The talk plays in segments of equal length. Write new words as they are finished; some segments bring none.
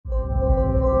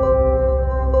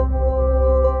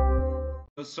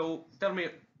So tell me,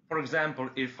 for example,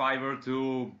 if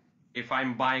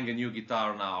I'm buying a new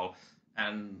guitar now,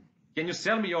 and can you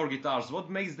sell me your guitars? What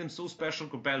makes them so special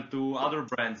compared to other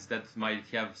brands that might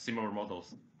have similar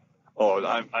models? Oh,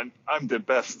 I'm the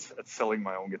best at selling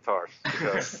my own guitars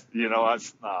because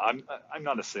I'm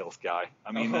not a sales guy.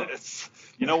 I mean, it's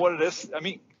what it is. I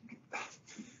mean,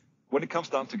 when it comes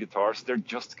down to guitars, they're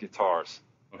just guitars.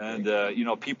 Okay.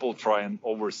 And people try and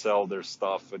oversell their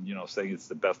stuff and saying it's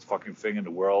the best fucking thing in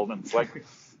the world. And it's like,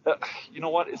 you know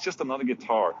what? It's just another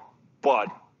guitar, but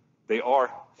they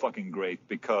are fucking great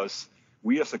because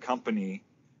we as a company,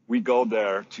 we go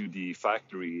there to the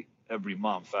factory every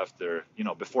month after,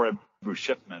 before every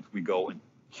shipment, we go and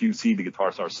QC the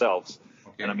guitars ourselves.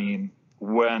 Okay. And I mean,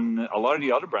 when a lot of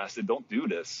the other brands, they don't do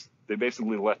this. They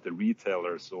basically let the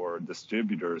retailers or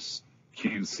distributors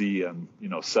QC and,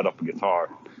 set up a guitar.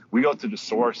 We go to the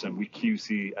source and we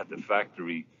QC at the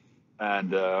factory.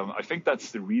 And I think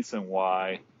that's the reason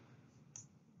why,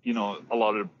 a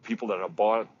lot of people that have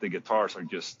bought the guitars are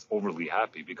just overly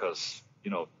happy because,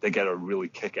 they get a really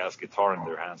kick-ass guitar in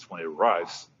their hands when it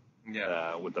arrives.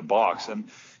 Yeah. With the box. And,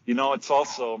 it's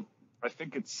also, I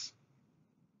think it's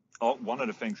one of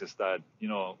the things is that,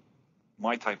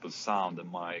 my type of sound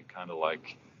and my kind of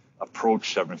like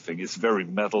approach to everything is very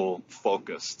metal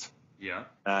focused. Yeah.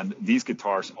 And these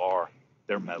guitars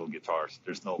they're metal guitars.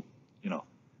 There's no,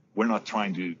 we're not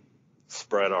trying to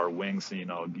spread our wings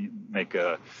and, make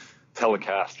a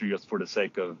Telecaster just for the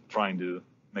sake of trying to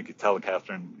make a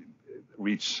Telecaster and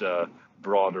reach a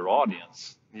broader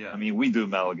audience. Yeah. I mean, we do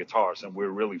metal guitars and we're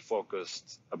really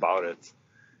focused about it.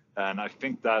 And I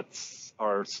think that's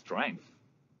our strength.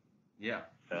 Yeah.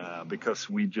 Because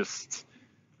we're just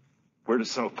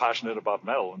so passionate about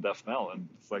metal and death metal. And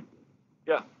it's like,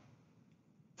 yeah.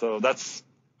 So that's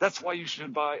why you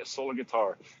should buy a solar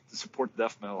guitar to support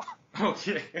death metal.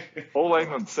 Okay. Ola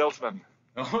Englund, salesman.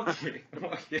 Okay.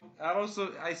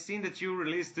 I've seen that you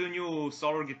released 2 new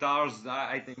solar guitars.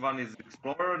 I think one is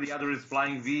Explorer, the other is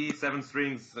Flying V, 7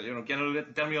 strings. Can you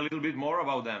tell me a little bit more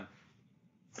about them?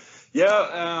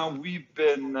 Yeah, we've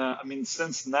been,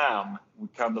 since NAMM, we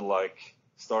kind of like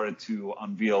started to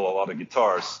unveil a lot of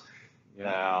guitars.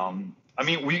 Yeah.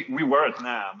 We were at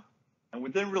NAMM, and we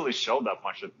didn't really show that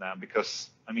much at NAMM because,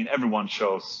 everyone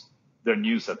shows their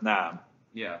news at NAMM.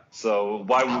 Yeah. So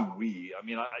why would we?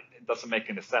 It doesn't make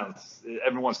any sense.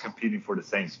 Everyone's competing for the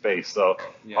same space. So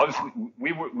obviously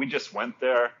we just went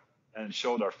there and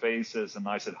showed our faces, and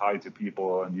I said hi to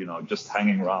people, and just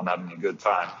hanging around, having a good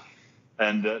time.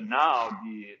 And now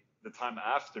the time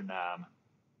after NAMM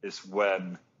is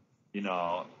when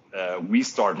we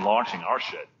start launching our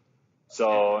shit.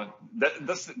 So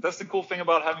that's the cool thing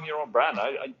about having your own brand.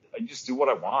 I just do what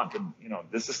I want, and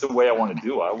this is the way I want to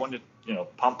do. I want to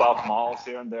pump out models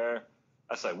here and there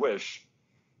as I wish.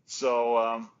 So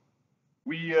I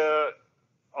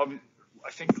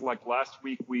think like last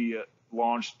week we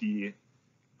launched the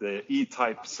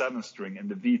E-type 7 string and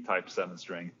the V-type 7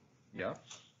 string. Yeah.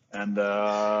 And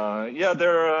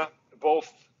they're both.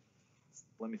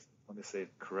 Let me say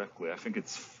it correctly. I think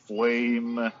it's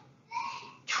Flame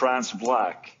Trans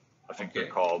Black, I think they're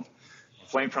called.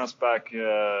 Flame Trans Black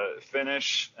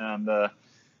finish, and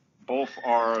both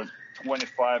are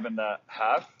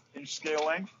 25.5-inch scale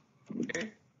length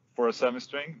for a 7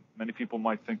 string. Many people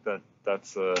might think that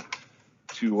that's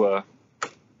too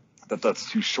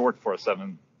short for a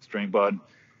 7 string, but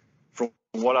from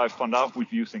what I found out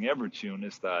with using Evertune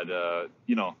is that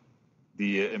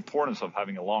the importance of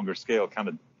having a longer scale kind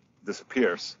of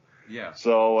disappears. Yeah.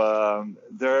 So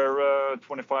they're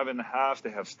 25.5.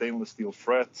 They have stainless steel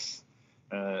frets,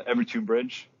 Evertune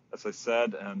bridge, as I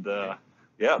said, and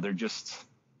they're just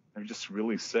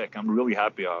really sick. I'm really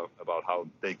happy about how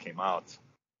they came out.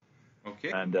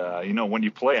 Okay. And when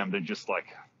you play them, they're just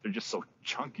so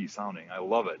chunky sounding. I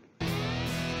love it.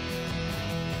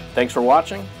 Thanks for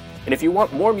watching. And if you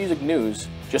want more music news,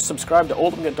 just subscribe to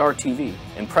Oldham Guitar TV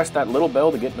and press that little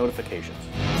bell to get notifications.